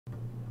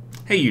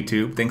Hey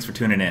YouTube, thanks for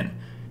tuning in.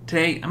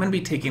 Today I'm going to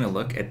be taking a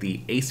look at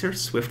the Acer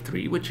Swift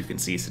 3, which you can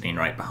see sitting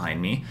right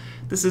behind me.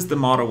 This is the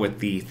model with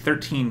the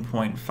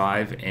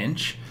 13.5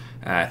 inch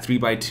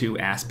 3x2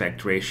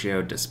 aspect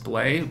ratio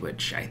display,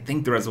 which I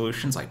think the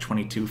resolution is like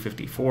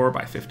 2254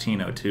 by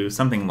 1502,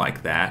 something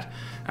like that.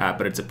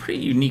 But it's a pretty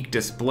unique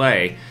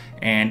display,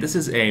 and this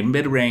is a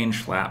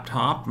mid-range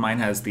laptop. Mine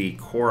has the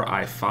Core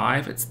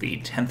i5, it's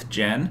the 10th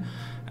gen.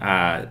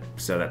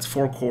 So that's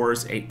 4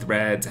 cores, 8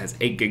 threads, has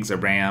 8 gigs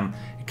of RAM.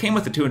 It came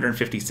with a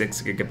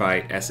 256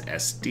 gigabyte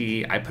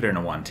SSD. I put in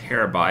a 1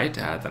 terabyte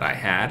that I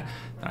had,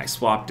 that I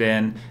swapped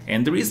in.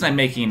 And the reason I'm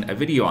making a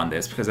video on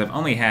this, because I've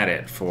only had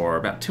it for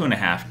about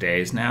 2.5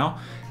 days now.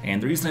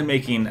 And the reason I'm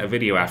making a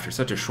video after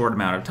such a short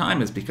amount of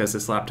time is because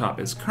this laptop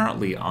is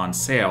currently on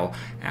sale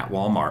at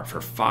Walmart for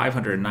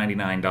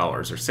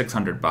 $599 or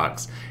 600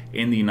 bucks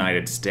in the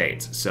United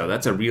States. So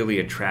that's a really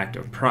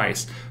attractive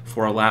price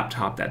for a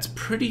laptop that's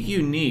pretty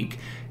unique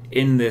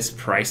in this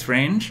price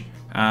range.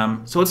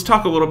 So let's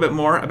talk a little bit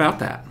more about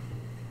that.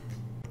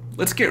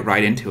 Let's get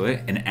right into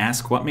it and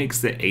ask what makes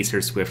the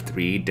Acer Swift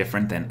 3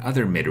 different than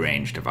other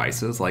mid-range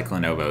devices like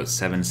Lenovo's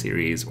 7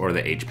 series or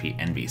the HP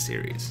Envy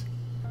series.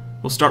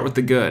 We'll start with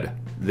the good,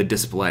 the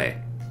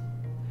display.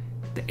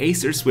 The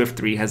Acer Swift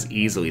 3 has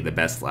easily the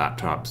best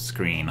laptop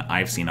screen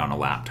I've seen on a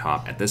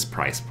laptop at this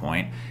price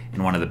point,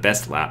 and one of the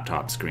best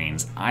laptop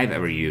screens I've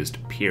ever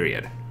used,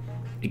 period.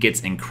 It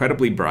gets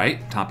incredibly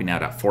bright, topping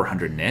out at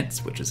 400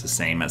 nits, which is the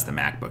same as the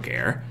MacBook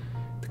Air.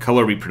 The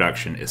color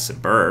reproduction is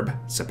superb,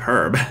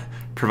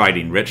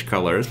 providing rich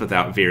colors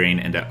without veering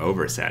into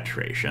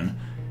oversaturation.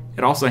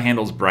 It also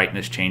handles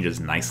brightness changes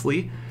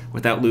nicely,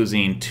 without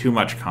losing too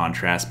much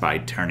contrast by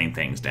turning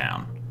things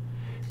down.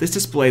 This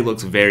display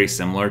looks very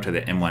similar to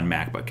the M1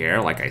 MacBook Air,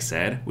 like I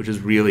said, which is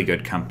really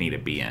good company to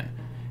be in.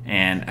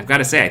 And I've got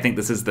to say, I think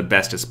this is the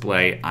best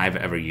display I've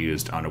ever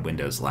used on a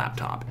Windows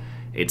laptop.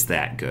 It's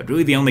that good.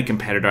 Really, the only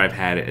competitor I've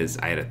had is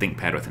I had a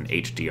ThinkPad with an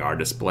HDR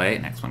display,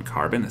 an X1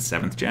 Carbon, the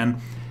 7th gen,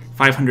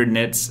 500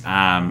 nits.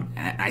 And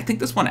I think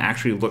this one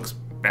actually looks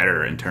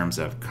better in terms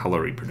of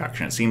color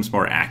reproduction. It seems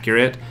more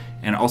accurate,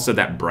 and also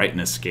that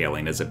brightness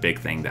scaling is a big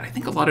thing that I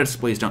think a lot of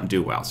displays don't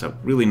do well, so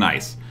really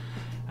nice.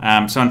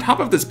 So on top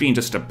of this being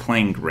just a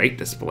plain great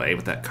display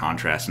with that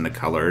contrast in the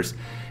colors,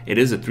 it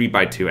is a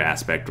 3x2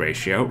 aspect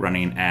ratio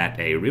running at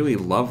a really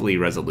lovely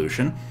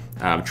resolution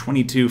of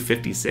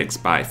 2256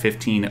 by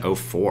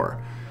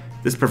 1504.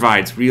 This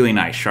provides really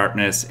nice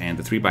sharpness, and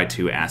the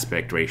 3x2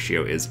 aspect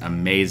ratio is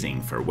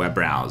amazing for web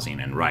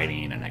browsing and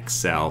writing and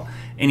Excel,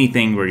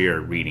 anything where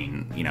you're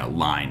reading,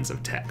 lines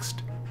of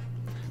text.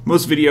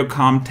 Most video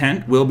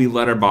content will be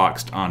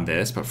letterboxed on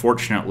this, but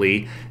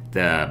fortunately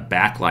the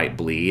backlight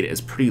bleed is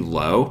pretty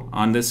low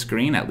on this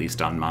screen, at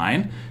least on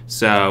mine,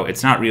 so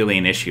it's not really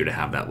an issue to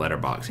have that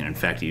letterboxing. In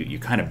fact, you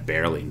kind of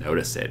barely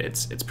notice it.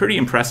 It's pretty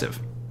impressive.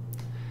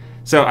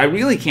 So I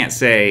really can't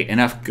say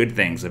enough good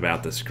things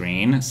about the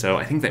screen, so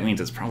I think that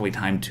means it's probably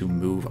time to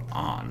move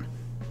on.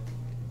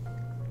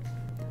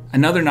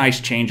 Another nice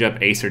change-up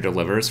Acer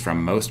delivers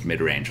from most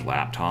mid-range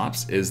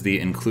laptops is the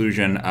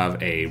inclusion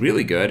of a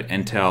really good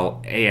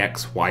Intel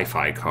AX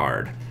Wi-Fi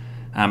card.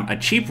 A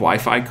cheap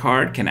Wi-Fi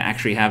card can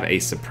actually have a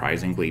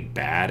surprisingly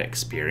bad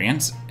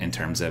experience in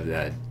terms of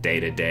the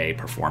day-to-day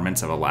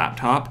performance of a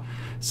laptop.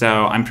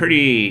 So I'm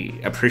pretty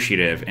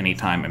appreciative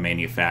anytime a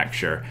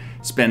manufacturer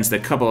spends the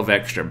couple of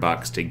extra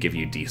bucks to give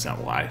you decent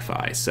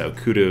Wi-Fi. So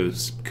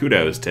kudos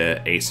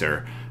to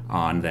Acer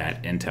on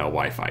that Intel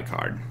Wi-Fi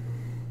card.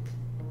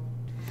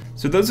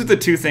 So those are the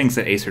two things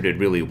that Acer did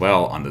really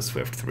well on the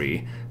Swift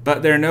 3,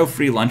 but there are no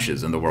free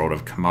lunches in the world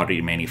of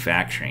commodity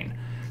manufacturing.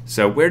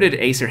 So where did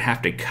Acer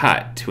have to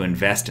cut to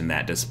invest in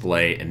that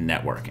display and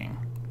networking?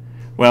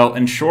 Well,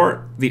 in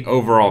short, the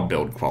overall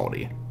build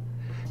quality.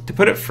 To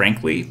put it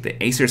frankly,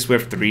 the Acer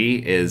Swift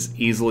 3 is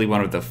easily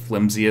one of the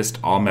flimsiest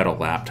all-metal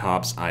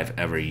laptops I've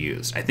ever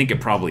used. I think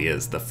it probably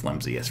is the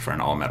flimsiest for an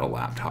all-metal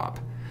laptop.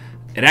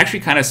 It actually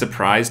kind of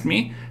surprised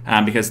me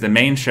because the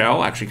main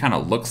shell actually kind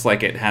of looks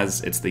like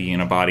it's the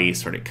unibody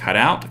sort of cut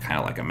out, kind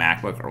of like a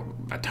MacBook or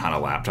a ton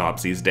of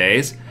laptops these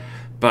days.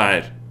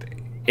 But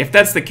if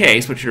that's the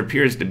case, which it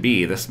appears to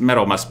be, this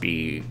metal must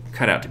be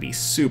cut out to be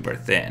super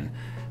thin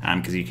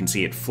because you can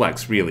see it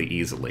flex really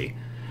easily.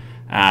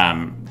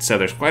 So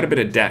there's quite a bit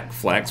of deck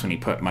flex when you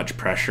put much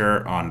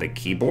pressure on the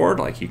keyboard.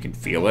 Like you can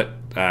feel it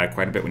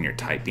quite a bit when you're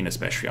typing,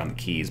 especially on the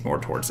keys more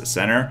towards the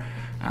center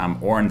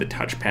or in the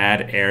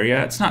touchpad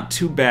area. It's not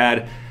too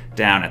bad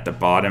down at the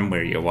bottom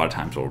where you a lot of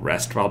times will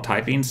rest while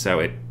typing, so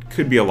it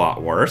could be a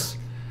lot worse.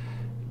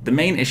 The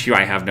main issue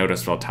I have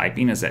noticed while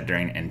typing is that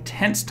during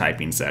intense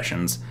typing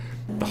sessions,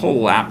 the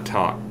whole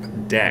laptop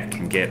deck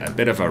can get a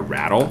bit of a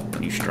rattle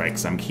when you strike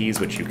some keys,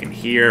 which you can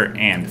hear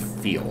and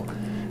feel.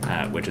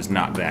 Which is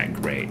not that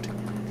great.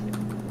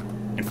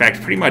 In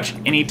fact, pretty much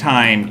any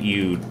time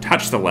you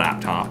touch the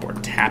laptop or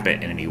tap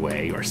it in any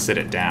way or sit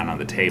it down on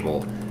the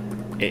table,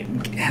 it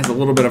has a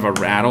little bit of a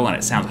rattle and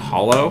it sounds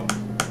hollow.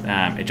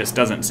 It just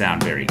doesn't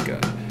sound very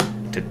good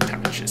to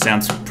touch. It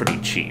sounds pretty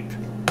cheap.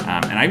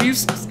 And I've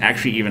used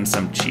actually even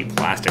some cheap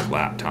plastic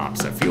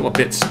laptops that feel a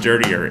bit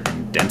sturdier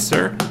and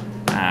denser.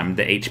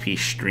 The HP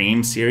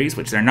Stream series,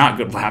 which they're not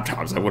good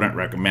laptops. I wouldn't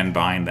recommend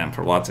buying them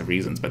for lots of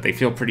reasons, but they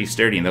feel pretty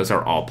sturdy, and those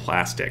are all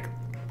plastic.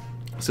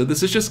 So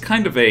this is just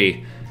kind of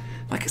a,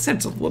 like I said,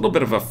 it's a little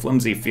bit of a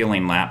flimsy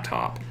feeling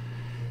laptop.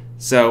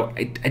 So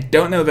I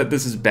don't know that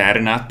this is bad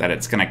enough that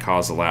it's going to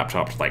cause the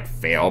laptop to like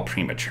fail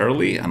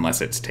prematurely,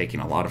 unless it's taking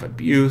a lot of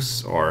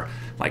abuse or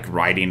like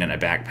riding in a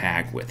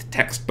backpack with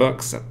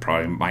textbooks. That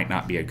probably might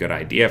not be a good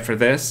idea for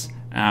this.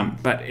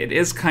 But it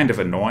is kind of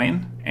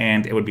annoying,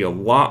 and it would be a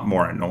lot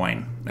more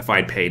annoying if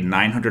I'd paid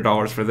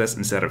 $900 for this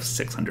instead of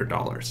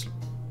 $600.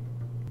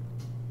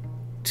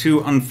 To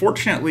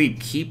unfortunately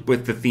keep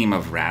with the theme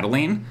of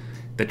rattling,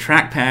 the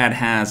trackpad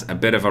has a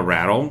bit of a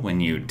rattle when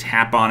you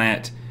tap on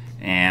it,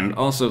 and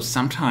also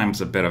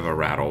sometimes a bit of a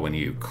rattle when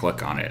you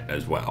click on it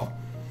as well.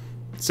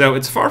 So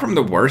it's far from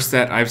the worst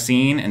that I've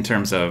seen in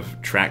terms of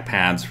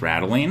trackpads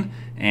rattling,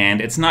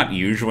 and it's not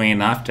usually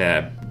enough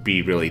to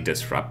be really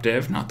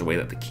disruptive, not the way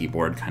that the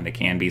keyboard kind of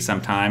can be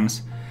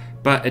sometimes,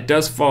 but it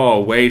does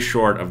fall way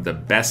short of the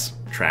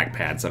best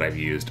trackpads that I've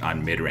used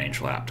on mid-range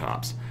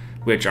laptops,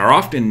 which are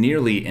often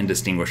nearly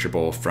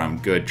indistinguishable from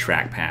good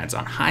trackpads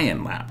on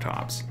high-end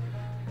laptops.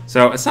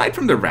 So aside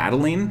from the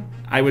rattling,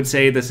 I would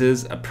say this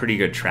is a pretty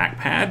good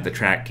trackpad. The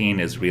tracking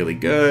is really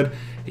good.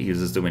 It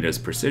uses the Windows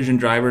Precision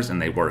drivers,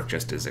 and they work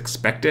just as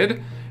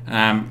expected.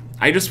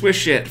 I just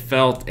wish it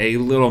felt a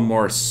little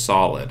more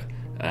solid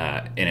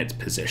in its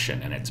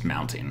position and its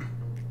mounting.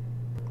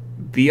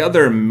 The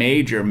other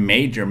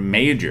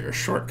major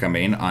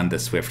shortcoming on the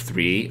Swift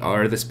 3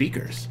 are the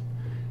speakers.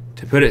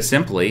 To put it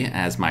simply,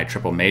 as my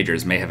triple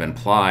majors may have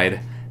implied,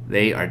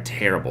 they are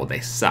terrible. They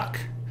suck.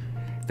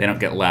 They don't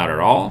get loud at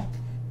all.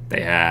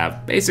 They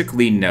have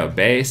basically no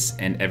bass,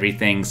 and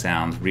everything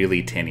sounds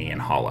really tinny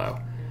and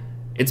hollow.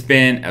 It's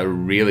been a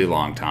really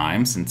long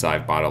time since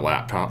I've bought a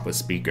laptop with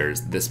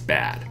speakers this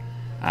bad.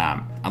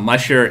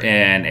 Unless you're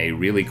in a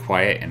really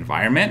quiet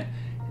environment,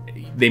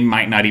 they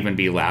might not even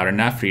be loud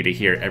enough for you to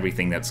hear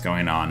everything that's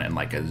going on in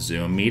like a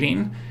Zoom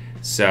meeting.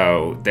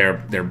 So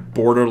they're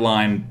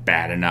borderline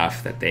bad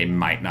enough that they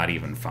might not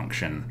even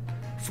function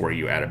for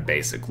you at a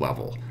basic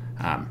level.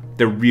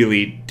 They're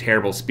really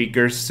terrible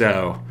speakers,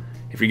 so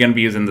if you're going to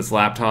be using this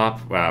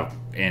laptop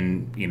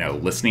and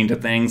listening to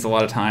things a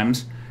lot of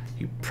times,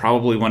 you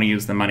probably want to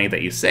use the money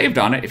that you saved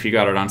on it, if you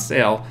got it on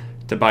sale,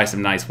 to buy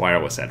some nice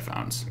wireless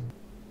headphones.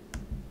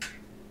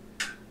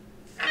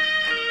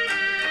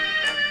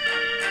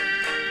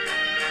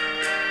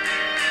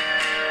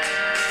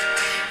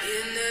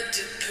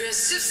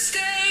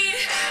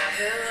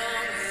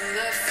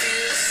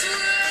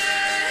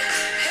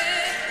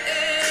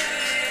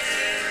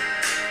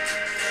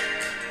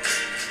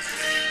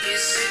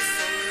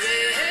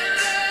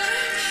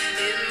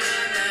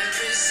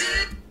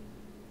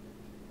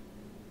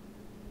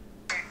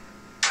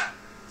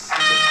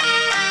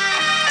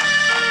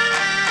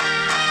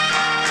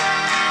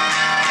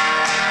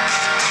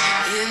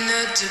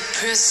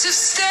 Depressive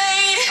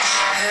state,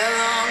 how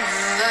long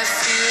will I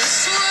feel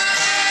this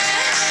way?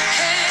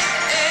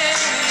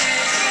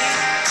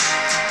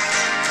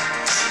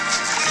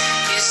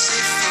 Is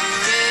it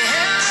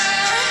forever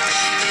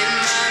in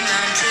my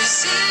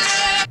non-prison?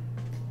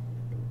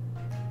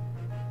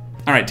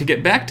 Alright, to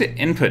get back to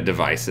input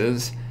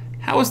devices,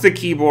 how is the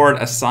keyboard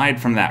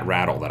aside from that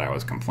rattle that I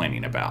was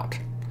complaining about?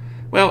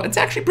 Well, it's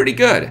actually pretty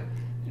good.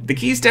 The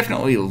keys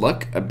definitely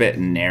look a bit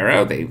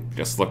narrow. They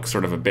just look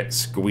sort of a bit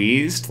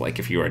squeezed, like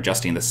if you were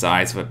adjusting the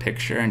size of a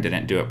picture and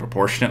didn't do it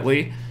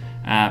proportionately.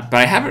 But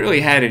I haven't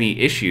really had any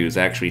issues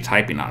actually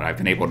typing on it. I've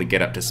been able to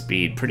get up to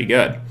speed pretty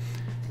good.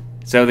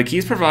 So the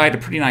keys provide a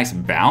pretty nice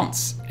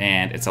bounce,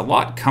 and it's a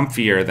lot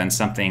comfier than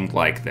something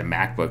like the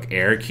MacBook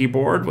Air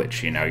keyboard,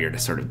 which, you're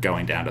just sort of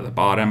going down to the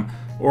bottom,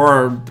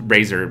 or the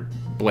Razer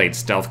Blade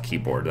Stealth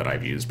keyboard that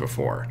I've used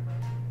before.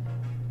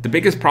 The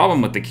biggest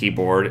problem with the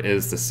keyboard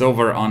is the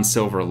silver on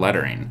silver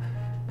lettering.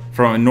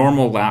 From a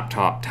normal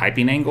laptop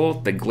typing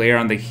angle, the glare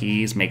on the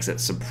keys makes it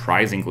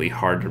surprisingly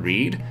hard to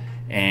read,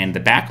 and the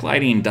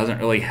backlighting doesn't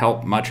really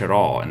help much at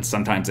all, and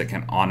sometimes it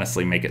can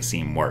honestly make it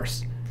seem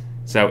worse.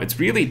 So it's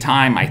really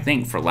time, I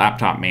think, for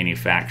laptop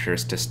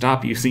manufacturers to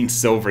stop using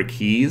silver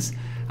keys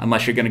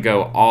unless you're going to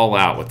go all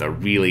out with a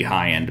really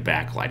high-end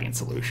backlighting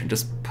solution.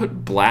 Just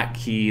put black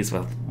keys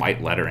with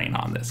white lettering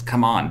on this.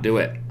 Come on, do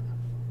it.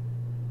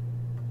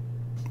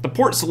 The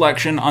port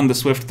selection on the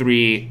Swift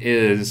 3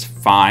 is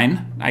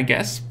fine, I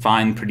guess.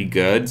 Fine, pretty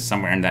good,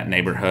 somewhere in that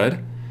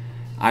neighborhood.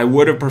 I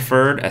would have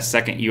preferred a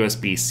second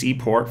USB-C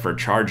port for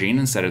charging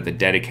instead of the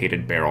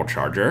dedicated barrel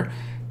charger,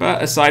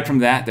 but aside from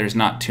that, there's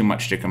not too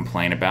much to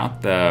complain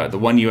about. The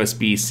one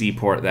USB-C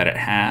port that it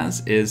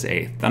has is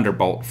a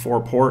Thunderbolt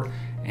 4 port,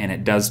 and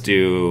it does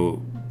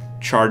do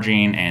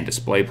charging and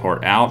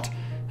DisplayPort out.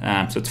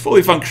 So it's a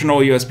fully functional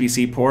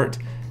USB-C port,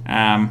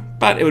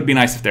 but it would be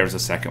nice if there was a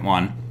second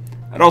one.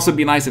 It'd also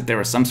be nice if there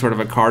was some sort of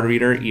a card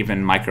reader,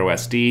 even micro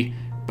SD,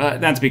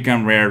 but that's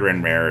become rarer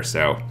and rarer,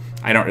 so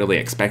I don't really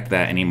expect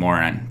that anymore,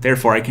 and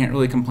therefore I can't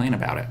really complain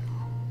about it.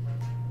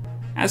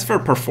 As for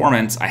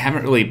performance, I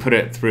haven't really put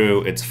it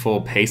through its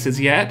full paces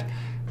yet,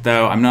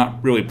 though I'm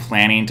not really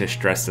planning to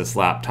stress this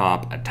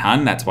laptop a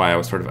ton. That's why I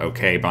was sort of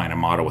okay buying a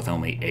model with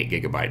only 8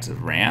 gigabytes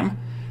of RAM.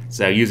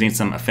 So using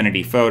some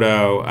Affinity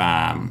Photo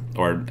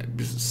or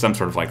some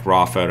sort of like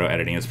raw photo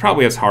editing is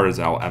probably as hard as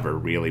I'll ever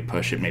really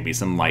push it, maybe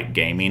some light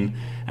gaming.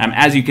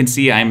 As you can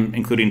see, I'm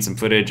including some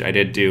footage. I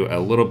did do a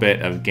little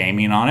bit of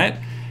gaming on it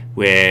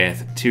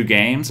with 2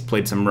 games,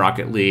 played some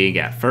Rocket League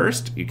at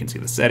first. You can see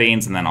the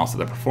settings and then also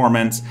the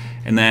performance,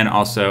 and then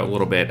also a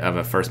little bit of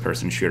a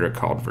first-person shooter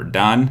called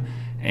Verdun,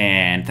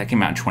 and that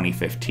came out in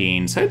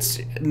 2015. So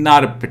it's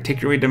not a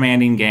particularly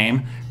demanding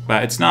game,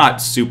 but it's not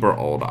super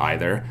old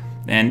either.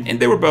 And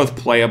they were both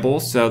playable,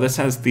 so this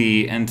has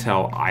the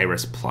Intel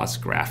Iris Plus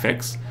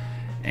graphics.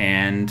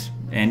 And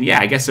yeah,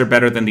 I guess they're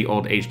better than the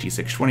old HD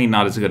 620,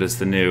 not as good as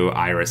the new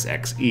Iris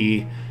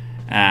Xe.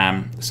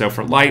 So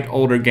for light,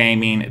 older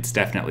gaming, it's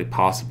definitely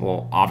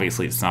possible.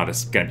 Obviously, it's not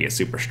going to be a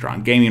super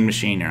strong gaming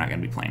machine. You're not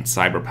going to be playing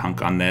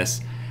Cyberpunk on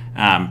this.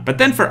 But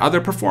then for other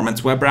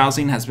performance, web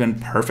browsing has been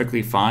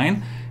perfectly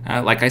fine.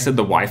 Like I said,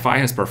 the Wi-Fi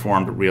has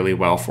performed really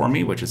well for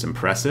me, which is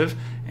impressive,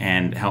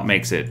 and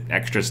makes it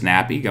extra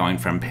snappy going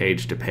from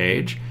page to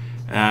page.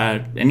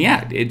 And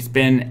yeah, it's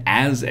been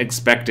as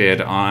expected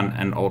on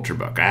an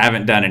Ultrabook. I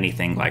haven't done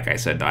anything, like I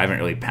said, though. I haven't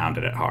really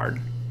pounded it hard.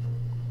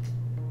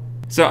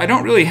 So I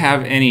don't really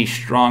have any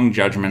strong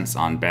judgments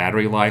on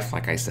battery life.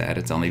 Like I said,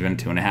 it's only been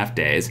 2.5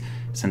 days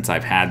since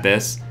I've had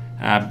this.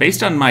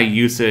 Based on my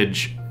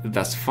usage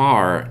thus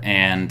far,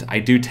 and I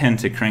do tend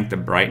to crank the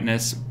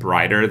brightness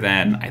brighter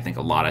than I think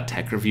a lot of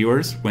tech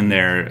reviewers when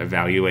they're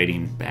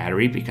evaluating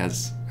battery,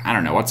 because I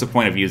don't know, what's the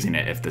point of using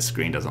it if the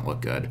screen doesn't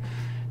look good?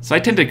 So I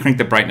tend to crank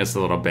the brightness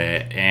a little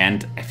bit,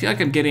 and I feel like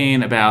I'm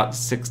getting about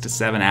 6 to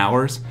 7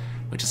 hours,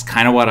 which is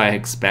kind of what I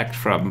expect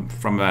from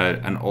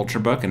an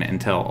Ultrabook, an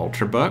Intel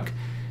Ultrabook.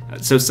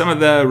 So some of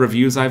the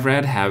reviews I've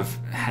read have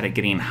had it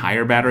getting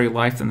higher battery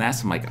life than that,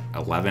 some like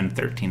 11,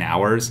 13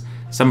 hours.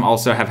 Some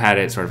also have had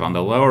it sort of on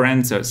the lower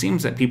end, so it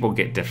seems that people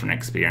get different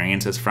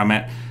experiences from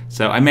it.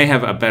 So I may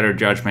have a better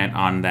judgment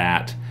on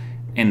that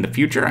in the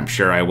future. I'm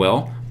sure I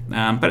will.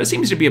 But it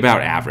seems to be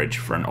about average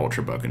for an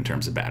Ultrabook in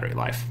terms of battery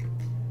life.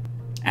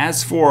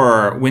 As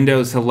for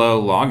Windows Hello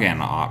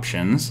login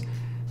options,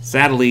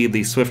 sadly,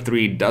 the Swift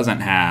 3 doesn't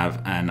have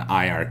an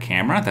IR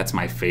camera. That's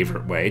my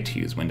favorite way to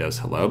use Windows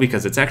Hello,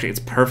 because it's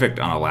perfect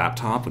on a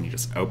laptop when you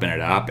just open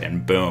it up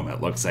and boom,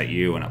 it looks at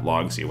you and it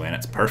logs you in.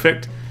 It's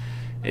perfect.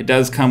 It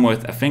does come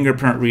with a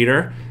fingerprint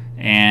reader,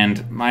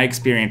 and my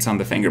experience on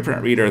the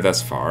fingerprint reader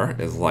thus far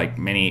is like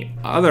many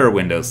other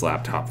Windows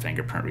laptop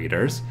fingerprint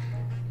readers.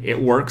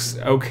 It works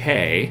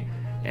okay,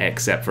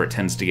 except for it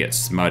tends to get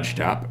smudged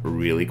up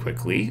really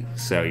quickly,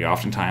 so you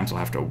oftentimes will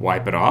have to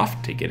wipe it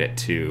off to get it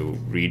to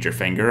read your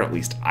finger. At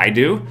least I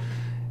do,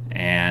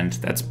 and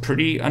that's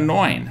pretty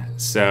annoying.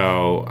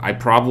 So I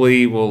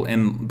probably will,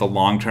 in the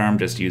long term,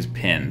 just use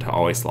PIN to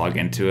always log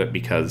into it,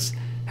 because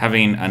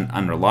having an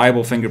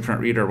unreliable fingerprint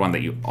reader, one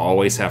that you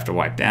always have to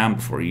wipe down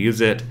before you use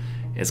it,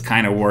 is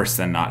kind of worse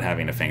than not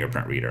having a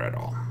fingerprint reader at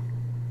all.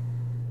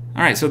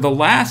 Alright, so the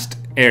last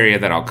area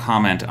that I'll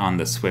comment on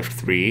the Swift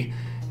 3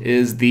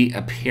 is the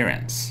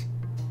appearance.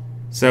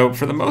 So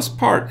for the most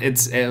part,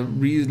 it's a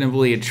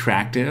reasonably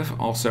attractive,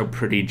 also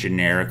pretty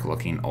generic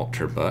looking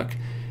Ultrabook.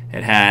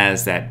 It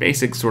has that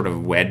basic sort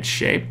of wedge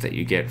shape that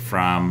you get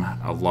from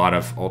a lot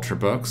of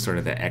Ultrabooks, sort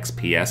of the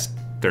XPS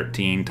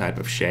 13 type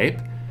of shape.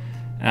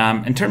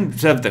 In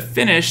terms of the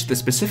finish, the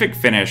specific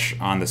finish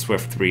on the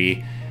Swift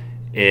 3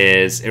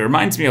 it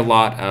reminds me a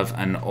lot of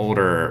an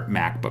older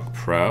MacBook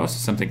Pro, so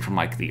something from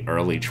like the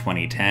early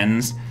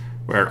 2010s,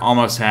 where it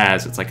almost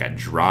has, it's like a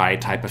dry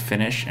type of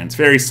finish, and it's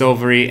very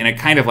silvery, and it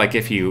kind of like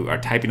if you are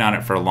typing on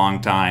it for a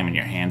long time and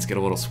your hands get a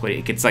little sweaty,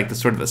 it gets like the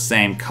sort of the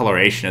same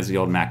coloration as the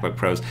old MacBook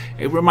Pros.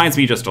 It reminds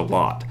me just a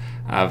lot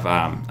of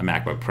a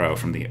MacBook Pro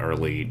from the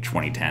early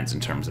 2010s in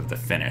terms of the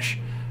finish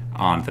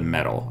on the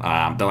metal.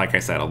 But like I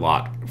said, a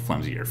lot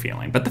flimsier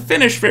feeling, but the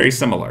finish very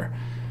similar.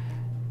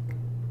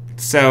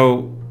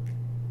 So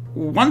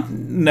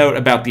one note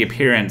about the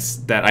appearance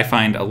that I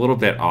find a little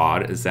bit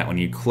odd is that when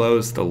you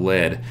close the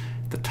lid,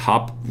 the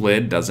top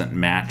lid doesn't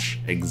match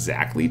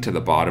exactly to the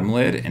bottom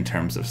lid in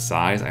terms of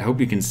size. I hope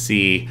you can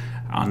see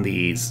on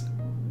the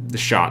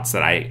shots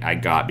that I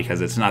got, because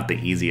it's not the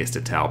easiest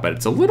to tell, but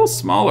it's a little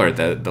smaller.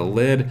 The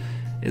lid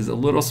is a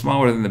little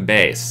smaller than the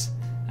base.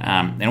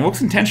 And it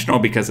looks intentional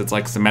because it's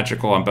like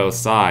symmetrical on both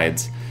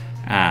sides.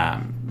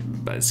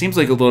 But it seems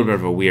like a little bit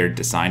of a weird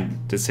design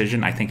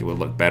decision. I think it would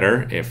look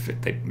better if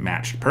they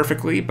matched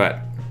perfectly, but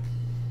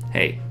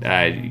hey,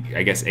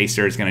 I guess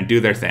Acer is going to do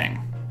their thing.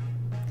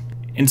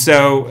 And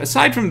so,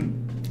 aside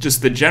from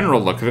just the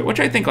general look of it, which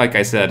I think, like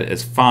I said,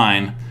 is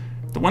fine,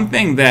 the one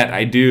thing that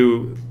I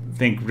do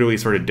think really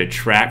sort of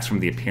detracts from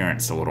the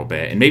appearance a little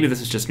bit, and maybe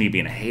this is just me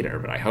being a hater,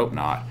 but I hope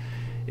not,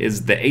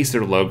 is the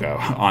Acer logo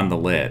on the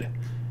lid.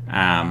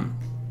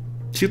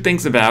 Two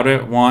things about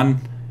it.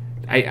 One,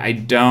 I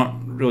don't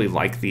really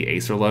like the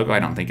Acer logo. I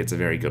don't think it's a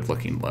very good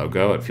looking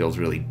logo. It feels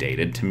really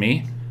dated to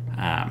me.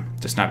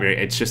 Just not very,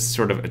 it's just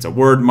sort of, it's a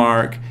word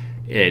mark.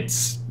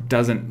 It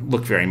doesn't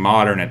look very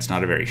modern. It's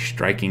not a very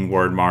striking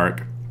word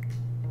mark.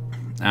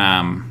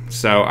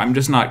 So I'm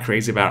just not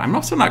crazy about it. I'm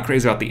also not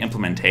crazy about the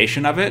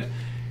implementation of it.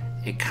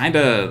 It kind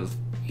of,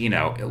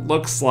 it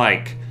looks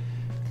like,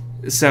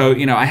 so,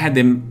 I had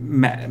the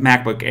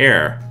MacBook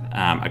Air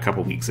a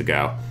couple weeks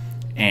ago,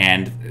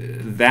 and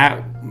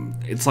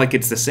it's like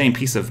it's the same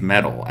piece of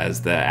metal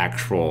as the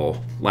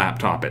actual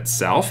laptop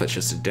itself. It's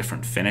just a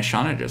different finish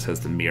on it. It just has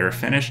the mirror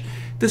finish.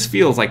 This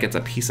feels like it's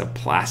a piece of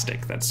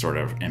plastic that's sort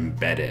of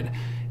embedded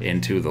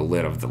into the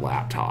lid of the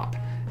laptop.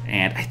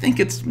 And I think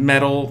it's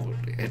metal.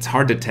 It's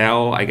hard to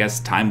tell. I guess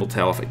time will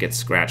tell if it gets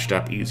scratched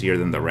up easier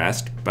than the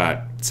rest,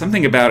 but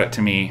something about it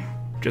to me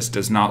just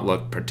does not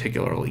look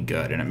particularly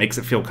good, and it makes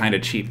it feel kind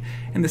of cheap.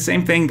 And the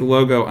same thing, the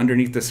logo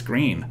underneath the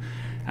screen.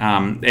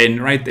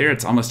 And right there,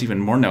 it's almost even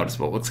more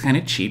noticeable. It looks kind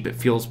of cheap. It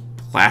feels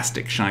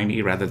plastic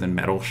shiny rather than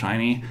metal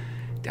shiny.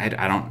 I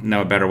don't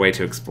know a better way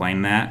to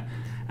explain that.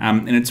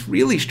 And it's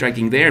really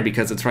striking there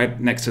because it's right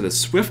next to the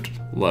Swift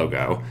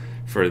logo,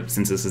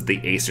 since this is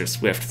the Acer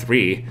Swift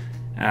 3,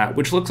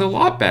 which looks a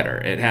lot better.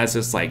 It has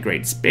this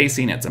great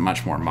spacing. It's a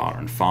much more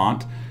modern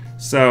font.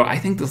 So I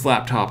think this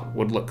laptop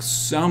would look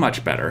so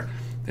much better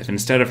if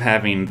instead of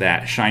having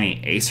that shiny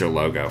Acer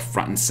logo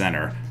front and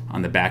center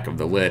on the back of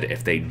the lid,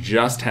 if they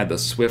just had the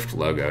Swift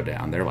logo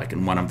down there, like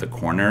in one of the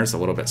corners, a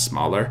little bit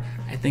smaller,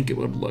 I think it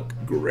would look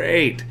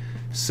great.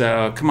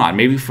 So come on,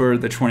 maybe for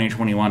the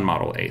 2021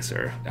 model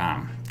Acer,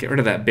 get rid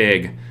of that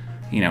big,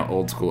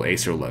 old school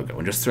Acer logo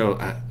and just throw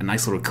a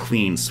nice little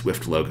clean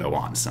Swift logo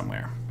on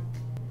somewhere.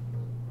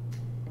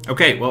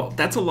 Okay, well,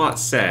 that's a lot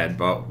said,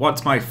 but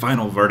what's my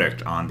final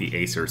verdict on the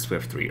Acer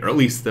Swift 3? Or at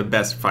least the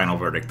best final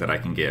verdict that I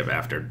can give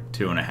after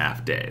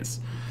 2.5 days.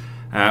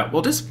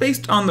 Well, just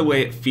based on the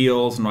way it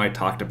feels and what I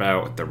talked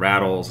about with the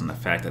rattles and the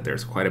fact that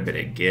there's quite a bit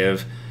of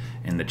give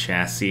in the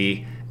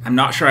chassis, I'm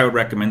not sure I would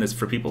recommend this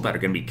for people that are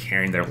going to be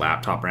carrying their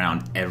laptop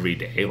around every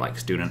day, like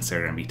students that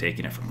are going to be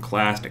taking it from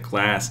class to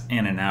class,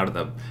 in and out of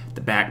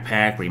the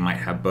backpack, where you might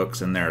have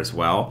books in there as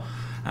well.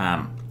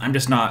 I'm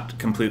just not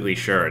completely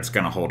sure it's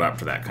going to hold up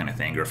for that kind of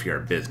thing, or if you're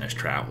a business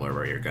traveler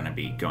where you're going to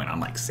be going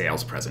on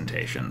sales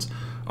presentations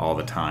all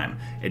the time.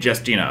 It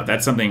just,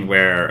 that's something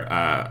where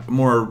a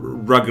more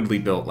ruggedly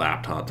built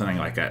laptop, something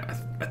like a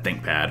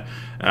ThinkPad,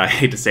 I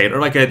hate to say it, or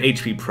like an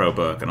HP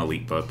ProBook, an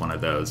EliteBook, one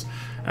of those,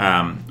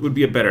 would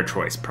be a better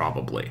choice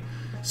probably.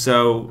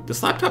 So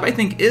this laptop I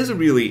think is a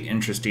really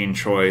interesting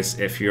choice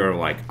if you're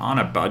on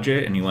a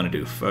budget and you want to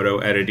do photo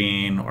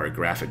editing or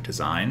graphic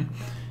design,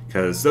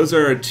 because those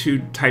are two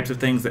types of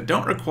things that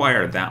don't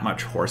require that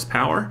much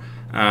horsepower,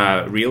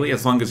 really,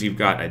 as long as you've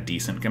got a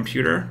decent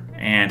computer.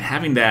 And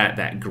having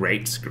that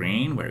great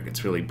screen where it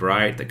gets really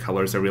bright, the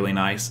colors are really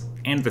nice,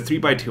 and the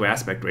 3:2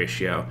 aspect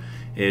ratio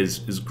is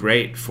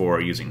great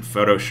for using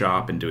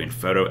Photoshop and doing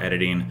photo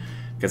editing,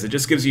 because it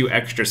just gives you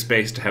extra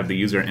space to have the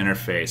user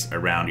interface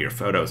around your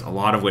photos, a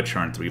lot of which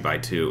are in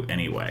 3:2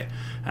 anyway.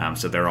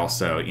 So they're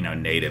also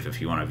native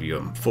if you want to view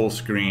them full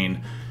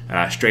screen,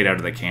 straight out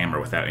of the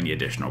camera without any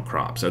additional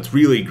crop. So it's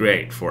really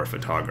great for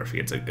photography.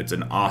 It's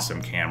an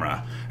awesome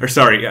camera,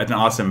 an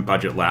awesome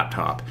budget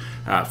laptop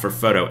for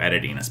photo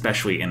editing,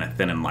 especially in a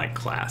thin and light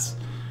class.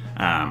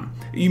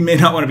 You may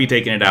not want to be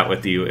taking it out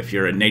with you if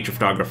you're a nature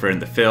photographer in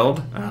the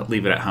field.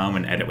 Leave it at home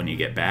and edit when you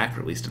get back, or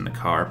at least in the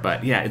car.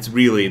 But yeah, it's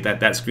really,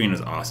 that screen is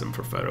awesome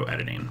for photo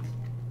editing.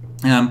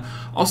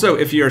 Also,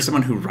 if you're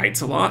someone who writes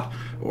a lot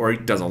or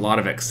does a lot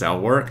of Excel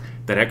work,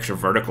 that extra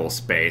vertical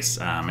space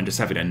and just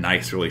having a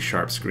nice, really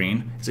sharp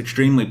screen is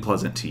extremely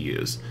pleasant to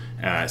use.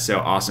 So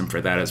awesome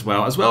for that as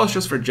well as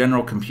just for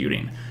general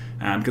computing.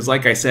 Because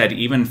like I said,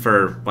 even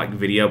for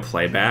video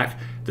playback,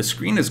 the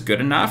screen is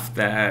good enough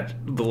that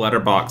the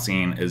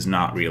letterboxing is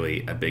not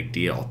really a big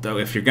deal. Though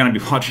if you're going to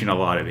be watching a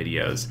lot of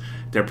videos,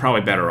 there are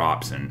probably better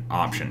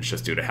options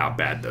just due to how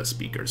bad those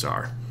speakers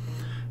are.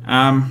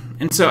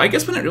 And so I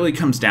guess when it really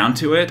comes down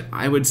to it,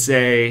 I would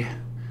say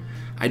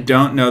I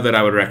don't know that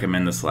I would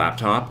recommend this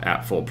laptop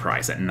at full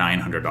price, at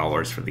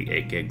 $900 for the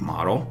 8 gig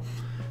model.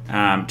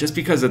 Just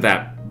because of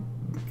that,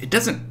 it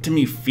doesn't to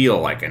me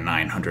feel like a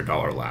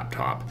 $900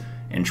 laptop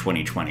in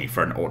 2020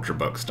 for an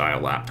Ultrabook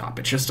style laptop.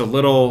 It's just a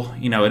little,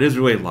 it is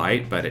really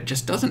light, but it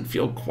just doesn't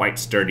feel quite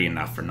sturdy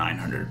enough for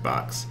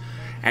 $900.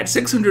 At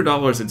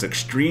 $600, it's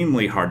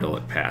extremely hard to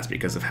look past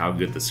because of how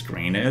good the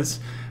screen is.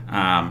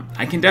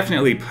 I can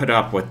definitely put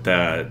up with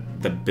the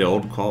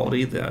build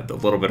quality, the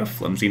little bit of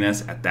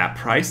flimsiness at that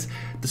price.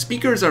 The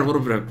speakers are a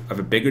little bit of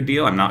a bigger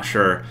deal. I'm not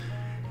sure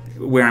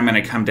where I'm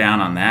going to come down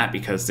on that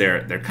because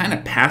they're kind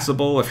of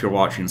passable if you're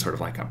watching sort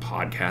of like a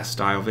podcast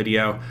style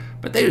video,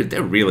 but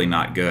they're really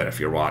not good if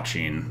you're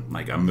watching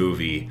like a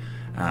movie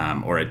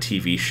or a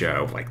TV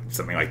show, like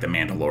something like The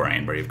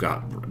Mandalorian, where you've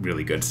got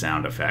really good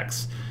sound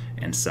effects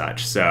and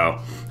such. So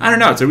I don't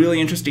know, it's a really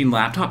interesting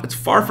laptop. It's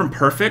far from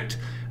perfect,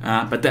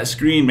 but that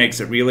screen makes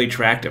it really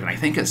attractive, and I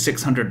think at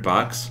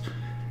 $600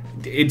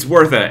 it's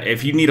worth it.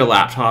 If you need a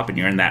laptop and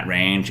you're in that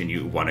range and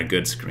you want a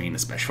good screen,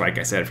 especially like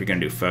I said, if you're going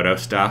to do photo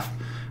stuff,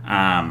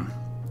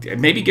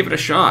 maybe give it a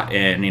shot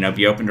and, you know,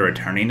 be open to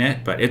returning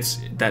it. But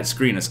that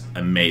screen is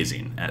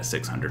amazing at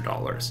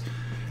 $600.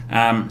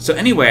 So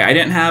anyway, I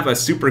didn't have a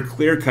super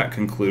clear-cut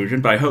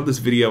conclusion, but I hope this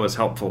video was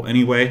helpful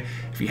anyway.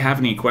 If you have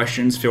any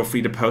questions, feel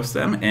free to post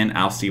them, and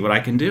I'll see what I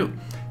can do.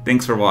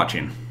 Thanks for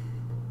watching.